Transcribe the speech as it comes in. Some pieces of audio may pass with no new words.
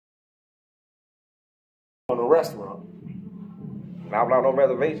on the restaurant. Now, I'm no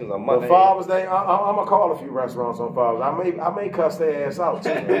reservations on Monday. But Father's Day, I'm gonna call a few restaurants on Father's. I may cuss their ass out too.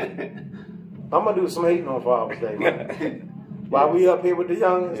 I'm gonna do some hating on Father's Day, man. While we up here with the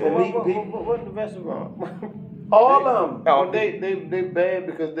youngins and meeting people. What's the restaurant? All of them. Oh, they bad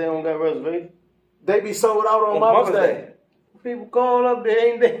because they don't got reservations. They be sold out on Mother's Day. People call up, they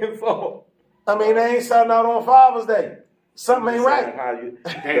ain't there for. I mean, they ain't selling out on Father's Day. Something ain't right. How you,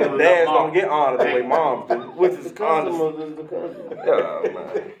 dads don't get honored the way moms do. Which is the customers is the customers. Yeah,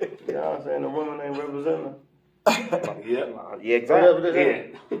 man. You know what I'm saying? The woman ain't representing Yeah,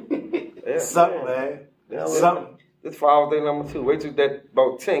 exactly. Yeah. Something, man. Something. This Father's Day number 2. Wait till that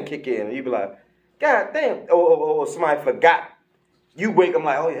about 10 kick in, and you be like, God damn. Or somebody forgot. You wake up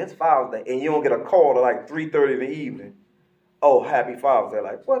like, oh yeah, it's Father's Day, and you don't get a call till like 3:30 in the evening. Oh, happy Father's Day.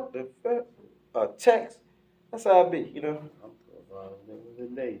 Like, what the fuck? A text? That's how it be, you know. The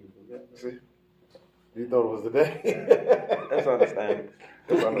day. See? You thought it was the day? That's understandable.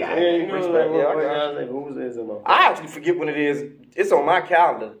 That's understandable. Yeah, you know I actually forget when it is. It's on my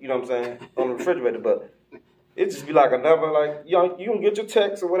calendar, you know what I'm saying, on the refrigerator, but it just be like another, like, you can get your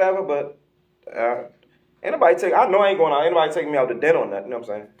text or whatever, but anybody take, I know I ain't going out, anybody taking me out to dinner or nothing, you know what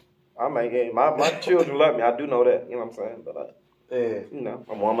I'm saying. I mean, yeah, my children love me, I do know that, you know what I'm saying, but, you know,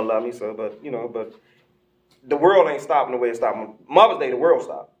 my mama love me, so, but, you know, but the world ain't stopping the way it's stopping. Mother's Day, the world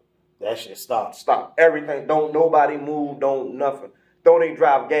stopped. That shit stopped. Stop. Everything. Don't nobody move. Don't nothing. Don't even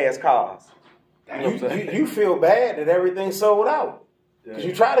drive gas cars. You feel bad that everything's sold out. Because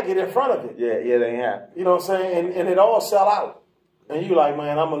you try to get in front of it. Yeah, they ain't happen. You know what I'm saying? And it all sell out. And you like,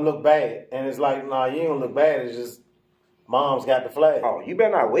 man, I'm going to look bad. And it's like, nah, you ain't going to look bad. It's just mom's got the flag. Oh, you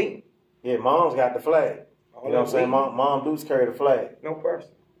better not wait. Yeah, mom's got the flag. You know what I'm saying? Mom does carry the flag. No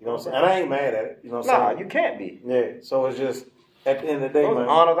person. You know what I'm saying? And I ain't mad at it. You know what I'm saying? Nah, you can't be. Yeah, so it's just, at the end of the day, man.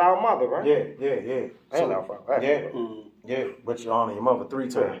 Honor our mother, right? Yeah. Ain't our father. Yeah, but you honor your mother 3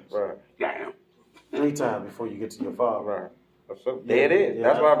 times. Right. Damn. 3 times before you get to your father. Right. So, there it is.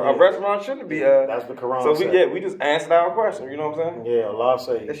 That's why a restaurant shouldn't be. That's the Quran. So we just answered our question. You know what I'm saying? Yeah, Allah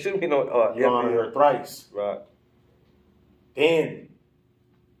say. There shouldn't be no. You honor her thrice. Right. Then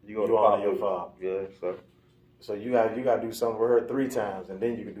you honor your father. Yeah. So you got to do something for her 3 times, and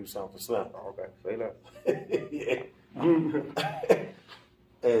then you can do something for Slim. Okay. Say that.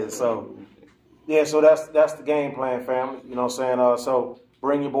 And so that's the game plan, family. You know what I'm saying? So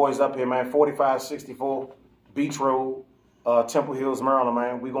bring your boys up here, man. 4564 Beach Road, Temple Hills, Maryland,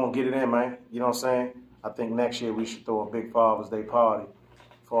 man. We're going to get it in, man. You know what I'm saying? I think next year we should throw a big Father's Day party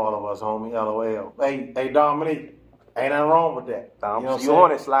for all of us, homie. LOL. Hey, Dominique, ain't nothing wrong with that. You know what I'm saying?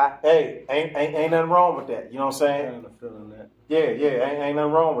 On it, Sly. Hey, ain't nothing wrong with that. You know what I'm saying? I got a feeling that. Yeah, ain't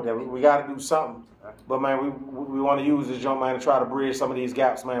nothing wrong with that. We got to do something. But, man, we want to use this jump, man, to try to bridge some of these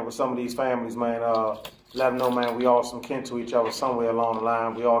gaps, man, with some of these families, man. Let them know, man, we all some kin to each other somewhere along the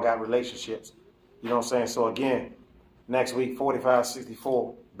line. We all got relationships. You know what I'm saying? So, again, next week,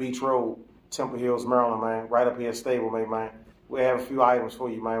 4564 Beach Road, Temple Hills, Maryland, man. Right up here, Stablemate, man. We have a few items for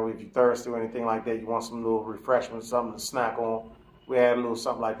you, man. If you're thirsty or anything like that, you want some little refreshments, something to snack on, we had a little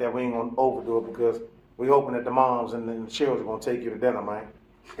something like that. We ain't going to overdo it because we hoping that the moms and the children are going to take you to dinner, man.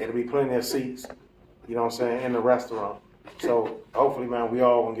 There'll be plenty of seats, you know what I'm saying, in the restaurant. So hopefully, man, we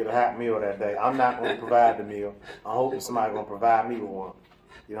all going to get a hot meal that day. I'm not going to provide the meal. I'm hoping somebody going to provide me with one.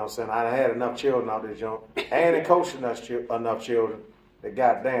 You know what I'm saying? I had enough children out there, John. And it coached enough children that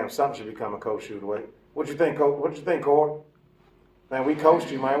goddamn, something should become a coach shoot away. What you think, Coach? What you think, Corey? Man, we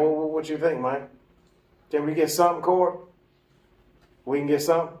coached you, man. What you think, man? Can we get something, Corey? We can get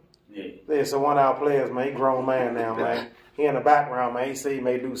something? Yeah, so one of our players, man, he grown man now, man. He in the background, man. He said he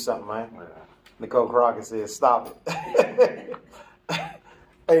may do something, man. Nicole Crockett said, stop it.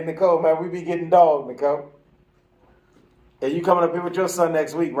 Hey, Nicole, man, we be getting dogged, Nicole. Hey, you coming up here with your son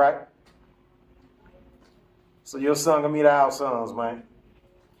next week, right? So your son gonna meet our sons, man.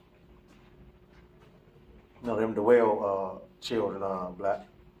 You know, them the well children, Black.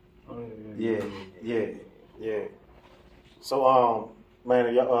 Yeah. So,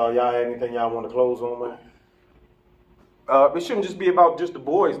 man, y'all have anything y'all want to close on, man? It shouldn't just be about just the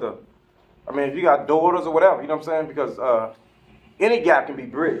boys, though. I mean, if you got daughters or whatever, you know what I'm saying? Because any gap can be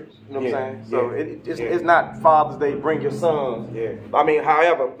bridged, you know what I'm saying? So it's not Father's Day, bring your sons. Yeah. I mean,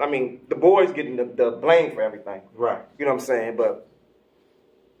 however, the boys getting the blame for everything. Right. You know what I'm saying? But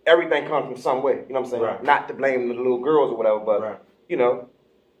everything comes from some way, you know what I'm saying? Right. Not to blame the little girls or whatever, but, right. You know,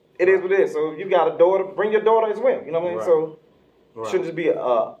 it is what it is. So if you got a daughter, bring your daughter as well, you know what I mean? Right. So it shouldn't just be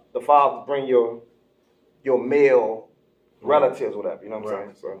the father bring your male relatives or whatever, you know what I'm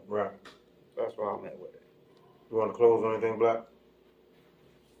saying? So right. That's where I'm at with it. You want to close on anything, Black?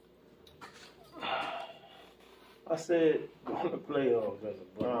 I said on the playoffs as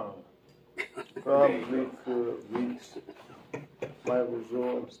a Brown, probably could reach Michael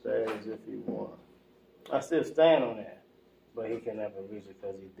Jordan's status if he won. I still stand on that, but he can never reach it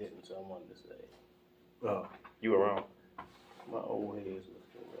because he didn't, so I wanted to say. Oh, You were wrong. My old heads was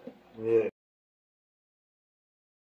correct. yeah.